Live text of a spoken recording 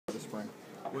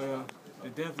Well, the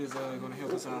depth is going to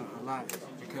help us out a lot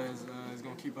because it's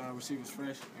going to keep our receivers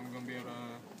fresh, and we're going to be able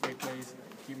to make plays,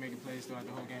 keep making plays throughout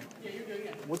the whole game.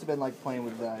 What's it been like playing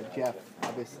with Jeff?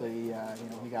 Obviously,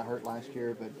 he got hurt last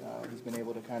year, but he's been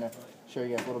able to kind of show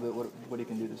you guys a little bit what he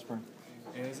can do this spring.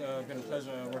 Yeah, it's been a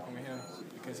pleasure working with him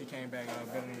because he came back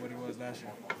better than what he was last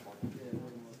year.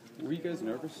 Were you guys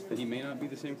nervous that he may not be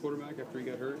the same quarterback after he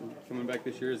got hurt? And coming back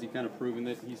this year, has he kind of proven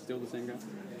that he's still the same guy?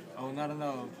 Oh, not at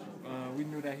all. We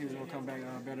knew that he was going to come back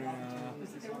better,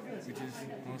 we just,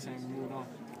 we moved on.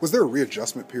 Was there a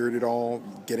readjustment period at all,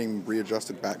 getting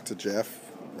readjusted back to Jeff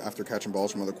after catching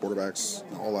balls from other quarterbacks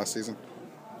all last season?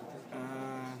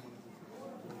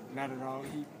 Not at all.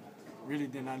 He really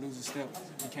did not lose a step.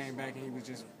 He came back and he was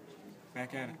just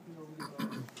back at it.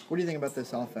 What do you think about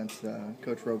this offense,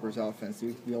 Coach Rober's offense?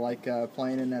 Do you like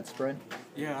playing in that spread?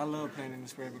 Yeah, I love playing in the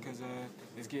spread because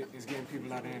it's getting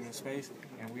people out there in the space,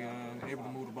 and we are able to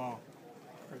move the ball.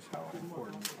 Chris, how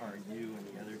important are you and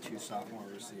the other two sophomore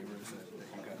receivers that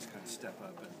you guys kind of step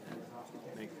up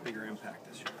and make bigger impact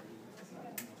this year?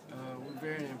 We're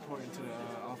very important to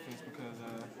the offense because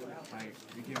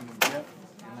we give them depth,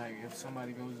 and if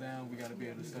somebody goes down, we got to be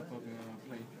able to step up and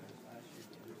play.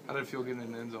 How did it feel getting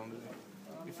in the end zone today?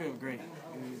 It felt great.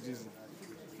 It just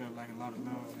felt like a lot of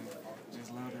love, and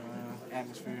just love the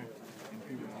atmosphere and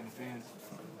people and the fans.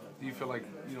 Do you feel like,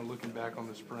 looking back on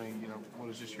the spring, what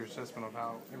is just your assessment of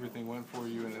how everything went for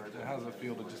you, and how does it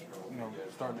feel to just,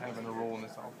 start having a role in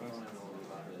this offense?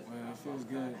 Well, it feels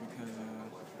good because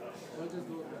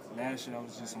last year I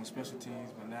was just on special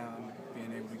teams, but now I'm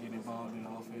being able to get involved in the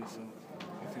offense, so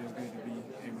it feels good to be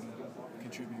able to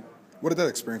contribute. What did that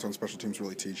experience on special teams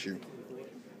really teach you?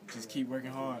 Just keep working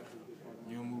hard.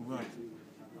 You'll move up.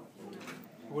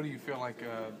 What do you feel like,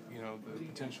 the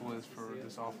potential is for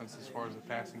this offense as far as the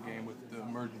passing game with the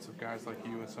emergence of guys like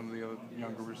you and some of the other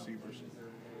younger receivers?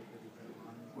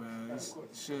 Well, it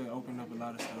should open up a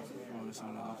lot of stuff for us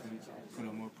on the offense, put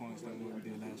up